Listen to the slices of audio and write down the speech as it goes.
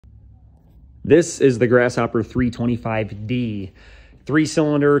This is the Grasshopper 325D.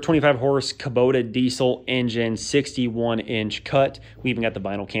 3-cylinder, 25 horse Kubota diesel engine, 61-inch cut. We even got the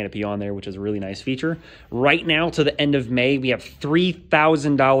vinyl canopy on there, which is a really nice feature. Right now to the end of May, we have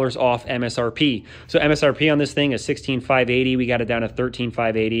 $3,000 off MSRP. So MSRP on this thing is $16,580. We got it down to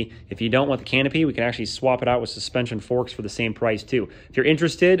 $13,580. If you don't want the canopy, we can actually swap it out with suspension forks for the same price too. If you're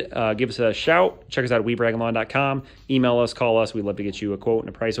interested, give us a shout. Check us out at webragamon.com. Email us, call us. We'd love to get you a quote and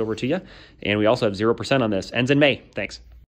a price over to you. And we also have 0% on this. Ends in May. Thanks.